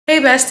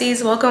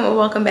besties, welcome or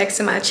welcome back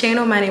to my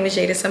channel. My name is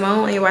Jada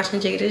Simone and you're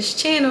watching Jada's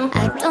channel.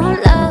 I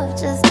don't love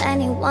just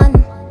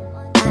anyone.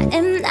 I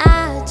am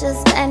not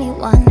just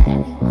anyone.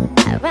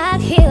 I rock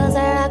heels,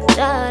 I rock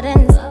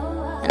Jordans,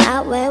 and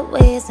I wear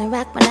wigs and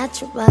rock my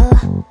natural.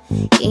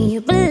 Can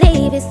you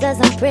believe it says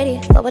I'm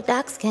pretty for a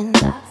dark skin?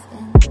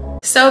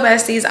 So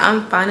besties,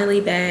 I'm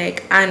finally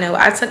back. I know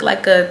I took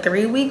like a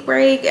 3-week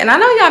break and I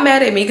know y'all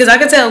mad at me because I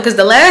could tell because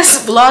the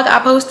last vlog I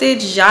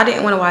posted y'all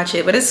didn't want to watch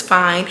it, but it's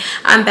fine.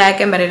 I'm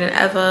back and better than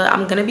ever.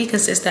 I'm gonna be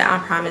consistent, I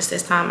promise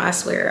this time. I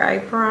swear, I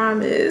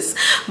promise.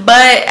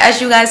 But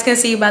as you guys can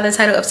see by the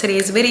title of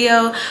today's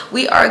video,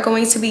 we are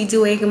going to be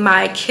doing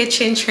my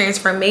kitchen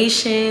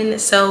transformation.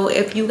 So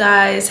if you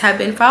guys have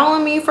been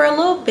following me for a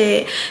little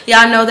bit,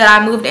 y'all know that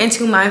I moved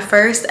into my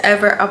first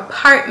ever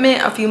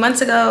apartment a few months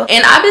ago,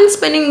 and I've been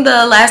spending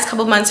the last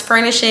couple months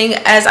furnishing.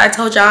 As I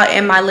told y'all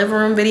in my living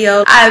room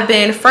video, I've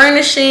been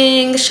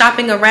furnishing,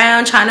 shopping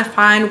around, trying to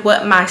find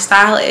what my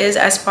style is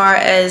as far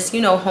as,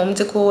 you know, home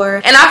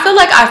decor. And I feel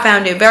like I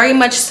found it very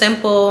much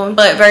simple,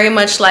 but very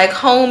much like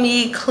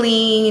homey,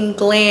 clean,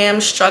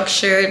 glam,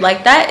 structured.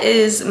 Like that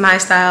is my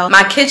style.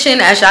 My kitchen,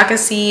 as y'all can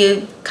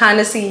see, kind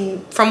of see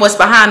from what's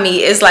behind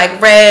me, is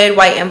like red,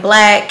 white, and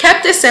black.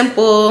 Kept it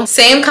simple,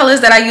 same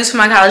colors that I used for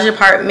my college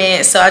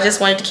apartment, so I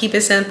just wanted to keep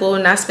it simple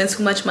and not spend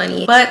too much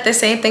money. But the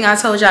same thing I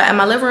told y'all in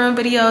my living room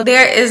video,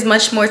 there is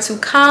much more to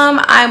come.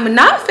 I'm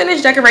not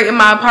finished decorating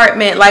my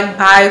apartment, like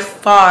by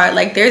far.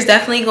 Like there's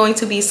definitely going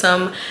to be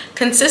some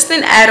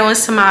consistent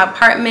add-ons to my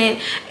apartment,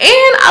 and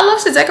I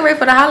love to decorate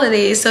for the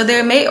holidays, so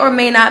there may or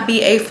may not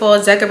be a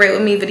full decorate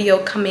with me video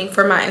coming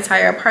for my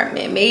entire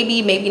apartment.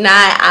 Maybe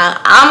not.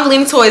 I'm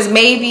leaning towards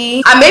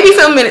maybe. I may be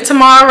filming it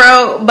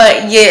tomorrow,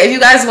 but yeah, if you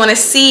guys want to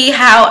see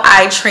how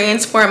I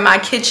transform my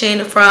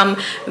kitchen from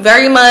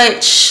very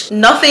much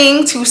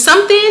nothing to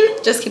something,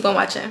 just keep on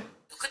watching.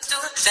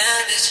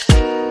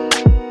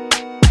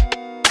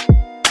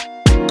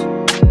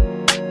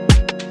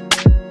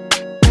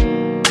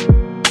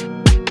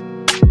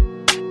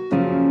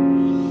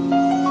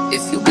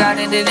 If you got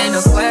it, it ain't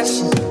no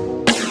question.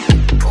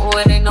 Oh,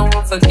 it ain't no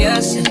room for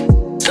guessing.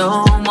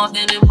 No more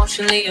than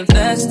emotionally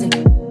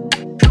invested.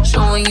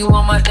 Showing you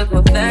all my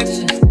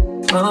imperfections.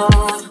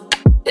 Oh,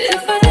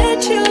 if I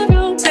let you,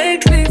 don't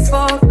take me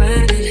for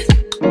granted.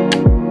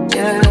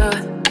 Yeah,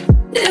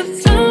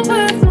 if I'm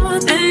worth more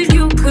than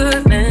you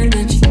could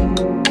manage,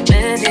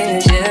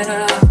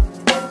 yeah.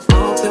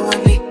 Open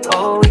with me,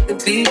 oh, we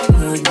could be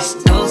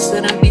honest.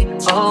 Closer to me,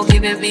 oh,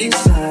 giving me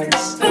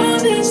silence.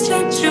 Promise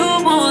that you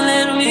won't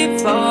let me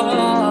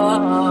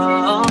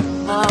fall.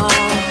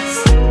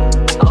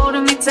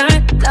 Holding me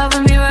tight,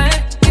 loving me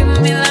right,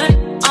 giving me light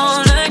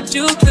all night.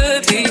 You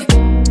could be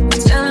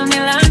telling me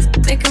lies,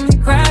 making me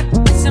cry,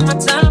 wasting my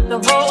time the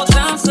whole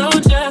time. So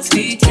just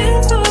be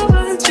careful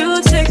what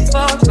you take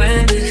for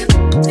granted.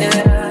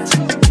 Yeah,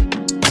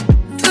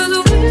 'cause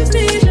with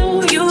me,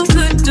 no, you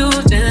could do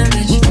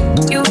damage.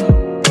 You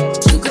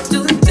could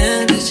do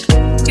damage.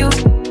 You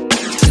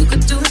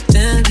could do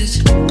damage.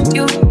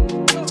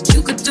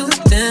 You could do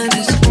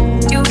damage.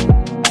 You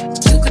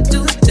could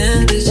do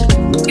damage.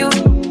 You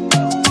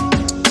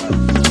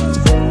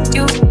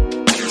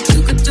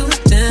could do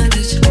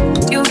damage.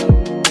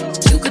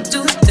 You could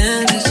do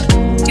damage.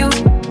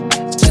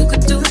 You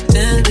could do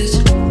damage.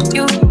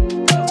 You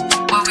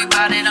worry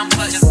about it, I'm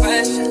putting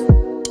pressure.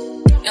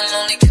 You'll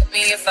only get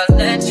me if I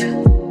let you.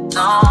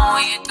 No,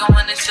 you're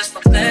doing this just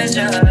for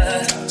pleasure.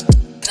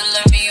 To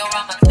learn me or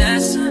I'm a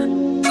lesson.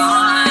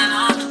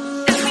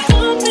 If you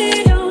want me,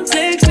 don't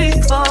take me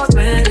for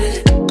granted.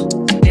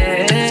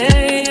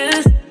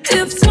 Yeah,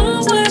 if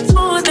I'm worth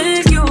more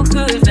than you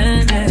could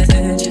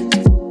manage,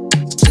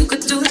 you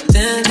could do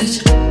damage.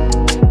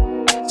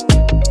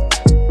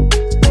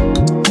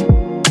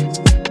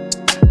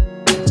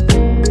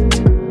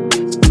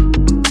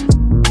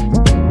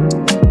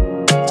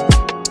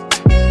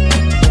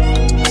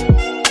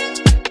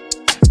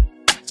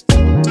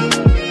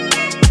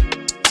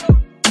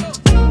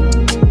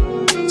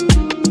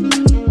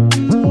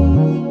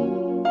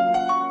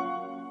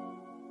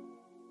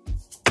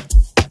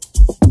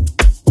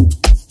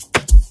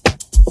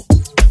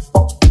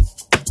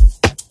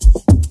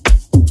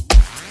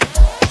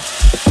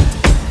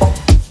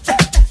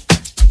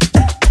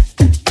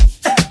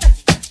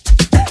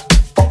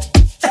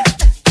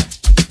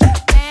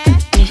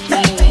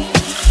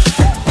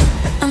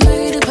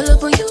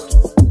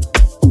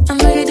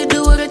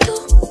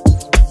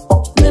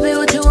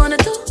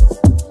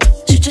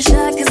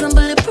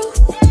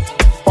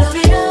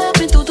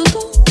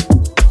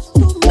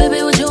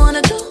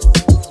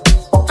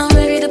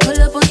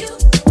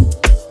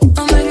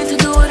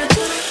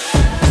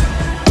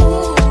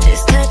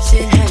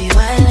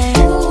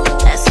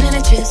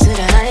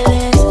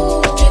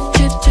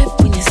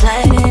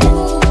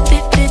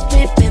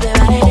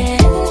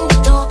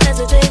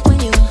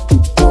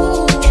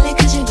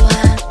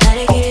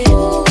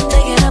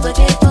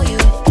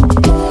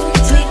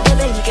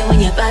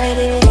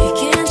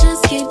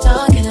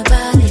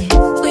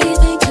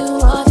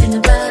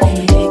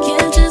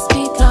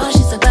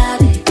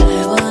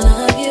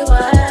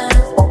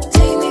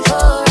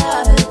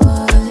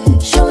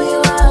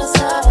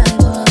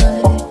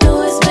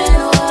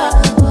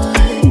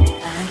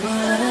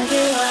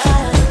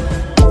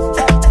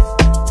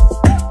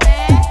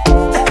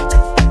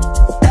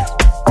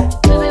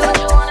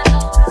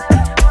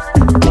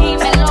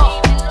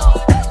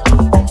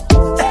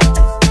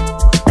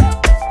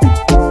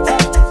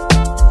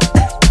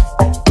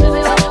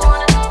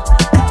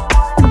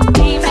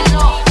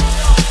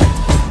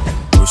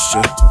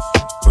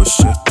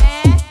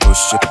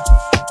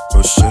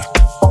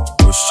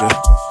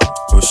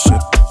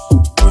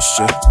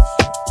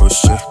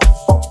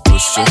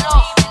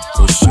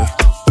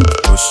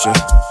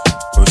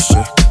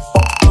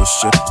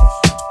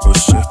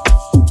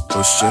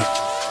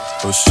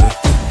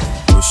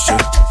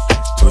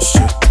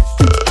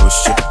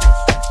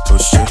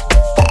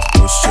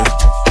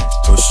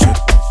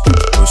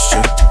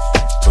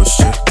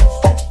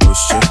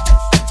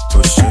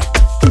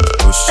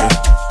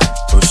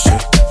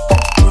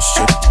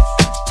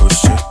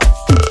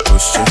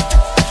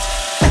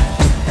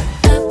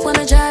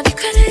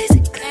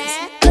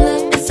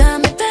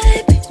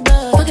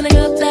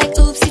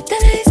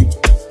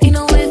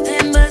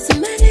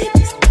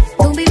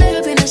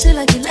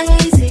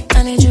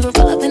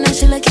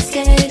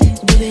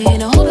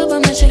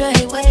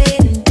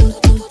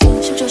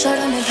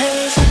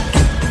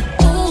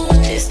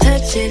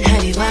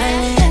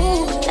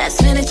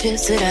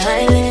 to the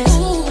highlands.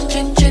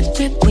 Drip, drip,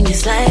 drip when you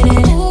slide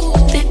in.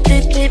 Dip,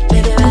 dip, dip,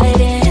 baby, ride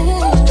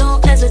in.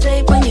 Don't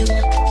hesitate when you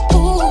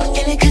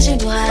in it, cause you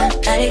know I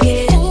like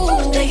it.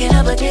 Taking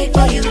up a date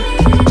for you.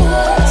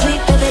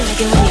 Sweet baby, like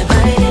it when you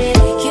bite it.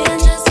 We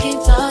can't just keep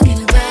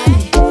talking about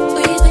it.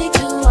 We think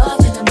too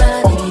often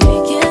about it. We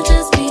can't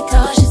just be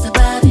cautious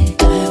about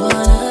it. I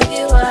wanna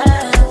get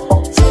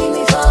wild. Take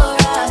me for a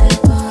ride,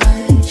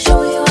 boy. Show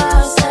you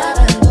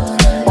outside, boy.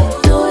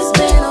 Know it's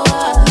been a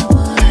while,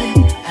 boy.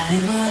 I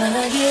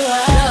wanna get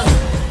wild.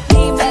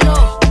 Leave me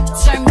low,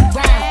 turn me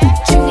round.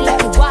 Treat me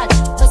like a watch,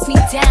 bust me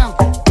down.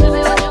 Tell me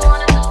what you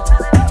wanna do.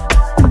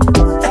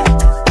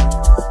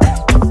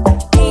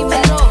 Leave me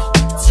low,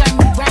 turn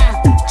me round.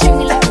 Treat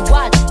me like a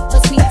watch,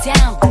 bust me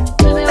down.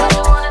 Tell me what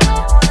you wanna do.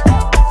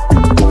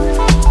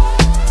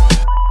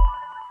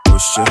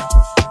 Push it,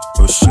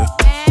 push it,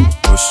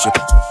 push it,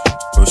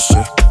 push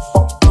it,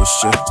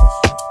 push it,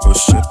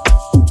 push it,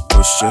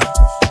 push it,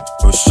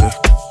 push it, push it,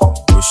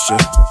 push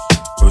it,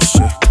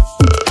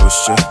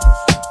 push it, push it,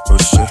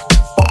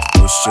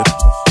 push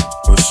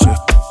it,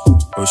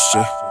 push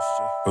it,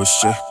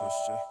 push it, push it.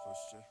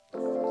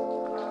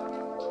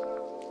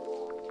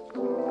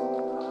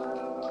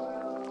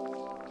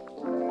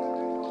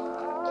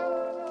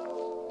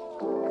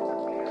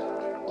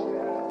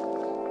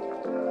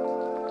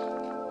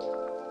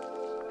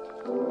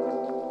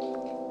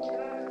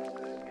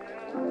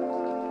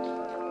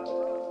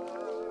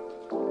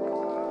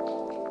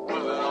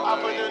 I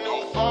put the new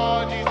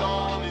 4Gs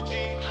on the G.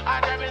 I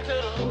trap into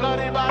the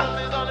bloody bottles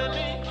is on the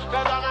knee.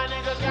 Cause all my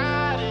niggas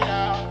got it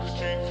out the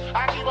streets.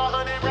 I keep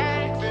 100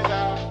 racks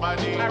inside my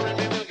jeans. I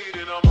remember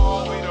getting them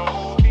all with the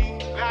whole team.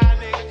 Now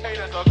niggas take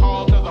us a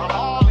call cause I'm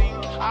hauling.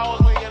 I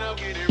was waking up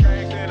getting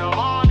racks in the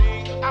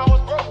morning. I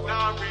was broke,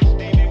 now I'm rich,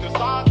 these niggas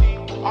salty.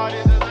 All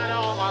this designer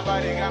on my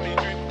body got me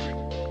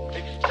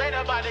dripping. Straight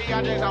up out the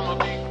objects, I'm a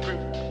big grip.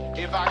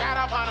 If I got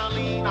up on a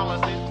lean, I'm a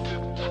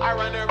sensitive. I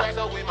run the racks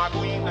up with my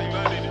queen, like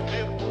London and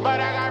Flip. But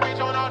I got rich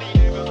on all these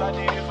niggas, I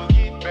didn't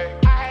forget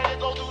back. I had to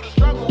go through the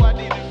struggle, I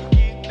didn't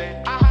forget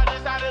that. I had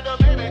decided to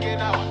pay back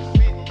and I was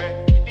sitting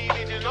back. These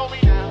bitches know me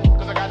now,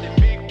 cause I got them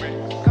big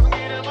racks. Cause I'm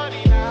getting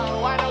money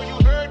now, I know you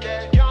heard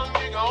that. Young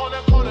nigga on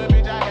the corner,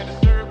 bitch, I had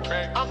to serve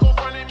crack. Uncle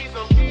fronted me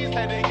some keys,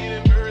 had to get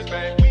them birds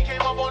back. We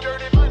came up on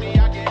dirty money,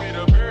 I gave it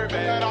a bird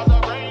back. Cut off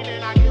the rain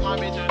and I gave my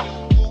bitch a new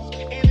boost.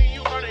 Either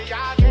you run a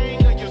y'all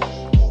gang or you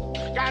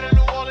soup. Got a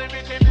new Orleans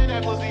bitch and man,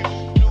 that pussy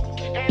hoop.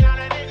 Ain't on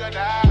a nigga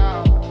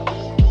now.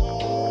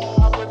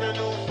 I put the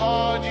new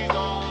 4Gs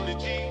on the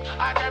G.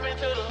 I trap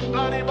into the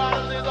bloody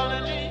bottles is on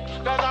the G.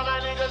 Cause all my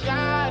niggas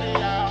got it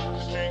out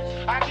the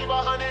streets. I keep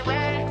 100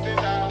 racks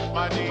inside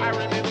my jeans. I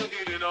remember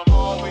getting them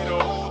all with the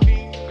whole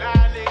team. Now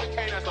niggas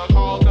can't answer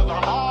calls cause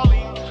I'm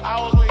hauling.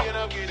 I was waking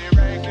up getting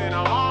racks in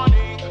the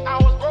morning. I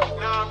was broke,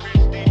 now I'm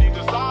rich, these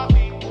niggas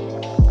salty.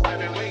 I've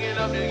been waking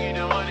up to get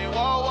the money,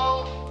 whoa,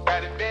 whoa.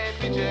 Got a bad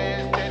bitch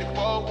ass, daddy,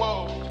 whoa,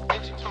 whoa.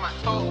 Bitch to my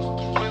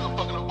toes, twins are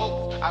fucking a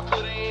boat. I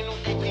put it in new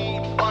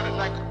BP, water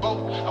like a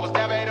boat. I was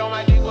that bad on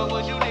my dick, what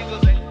was you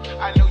niggas at?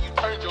 I know you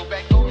turned your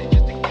back on me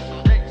just to get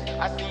some bricks.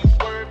 I see you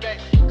swerve back,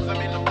 cause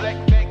I'm in the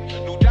black bag.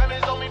 New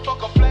diamonds on me,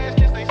 fuck a flash,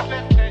 this ain't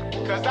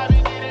Snapchat. Cause I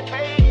been getting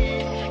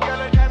paid.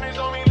 Yellow diamonds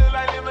on me look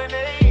like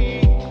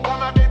lemonade. Got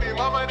my baby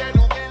mama that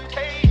new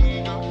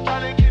vintage.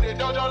 Tryna get a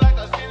dojo like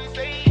a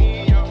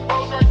sensei.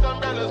 Rolls Royce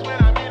umbrellas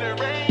when I'm in the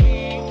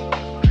rain.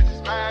 I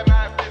just mind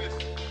my business.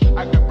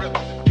 I got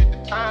brothers that did the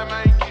time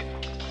I ain't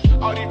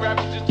getting. All these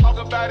rappers just talk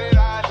about it,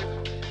 I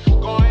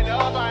live. Going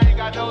up, I ain't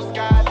got no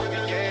sky limit.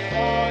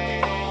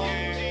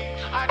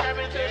 I trap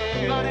into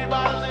the bloody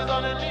bottles is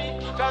on the knee.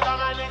 Cause all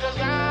my niggas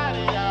got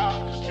it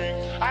out the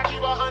streets. I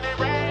keep 100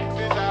 racks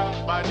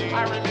inside my jeans.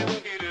 I remember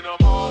getting them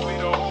all with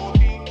the whole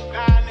team.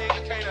 Now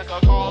niggas can't answer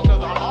calls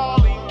cause I'm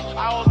hauling.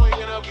 I was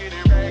waking up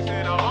getting racks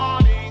in the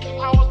morning.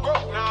 I was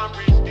broke, now I'm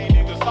rich, these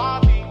niggas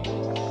salty.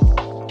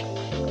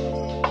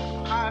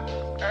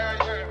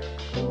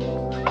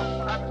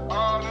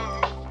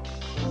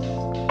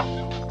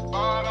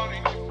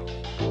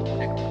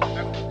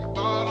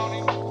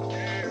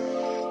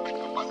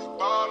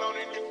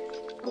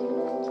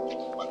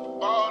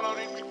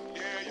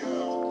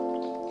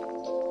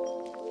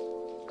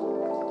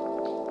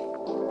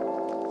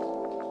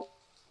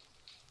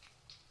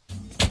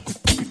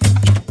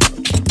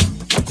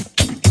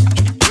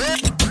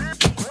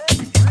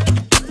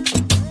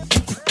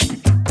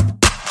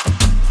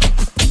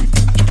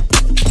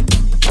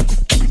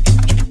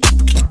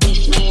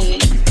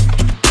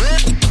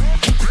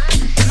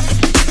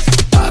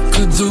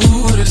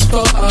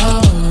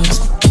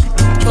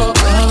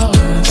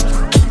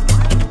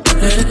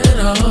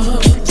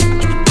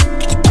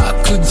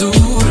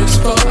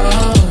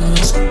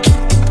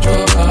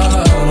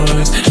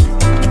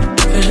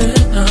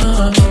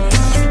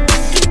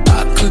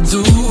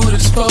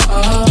 for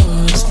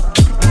hours,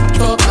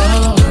 for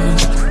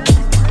hours.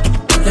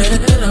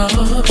 Yeah.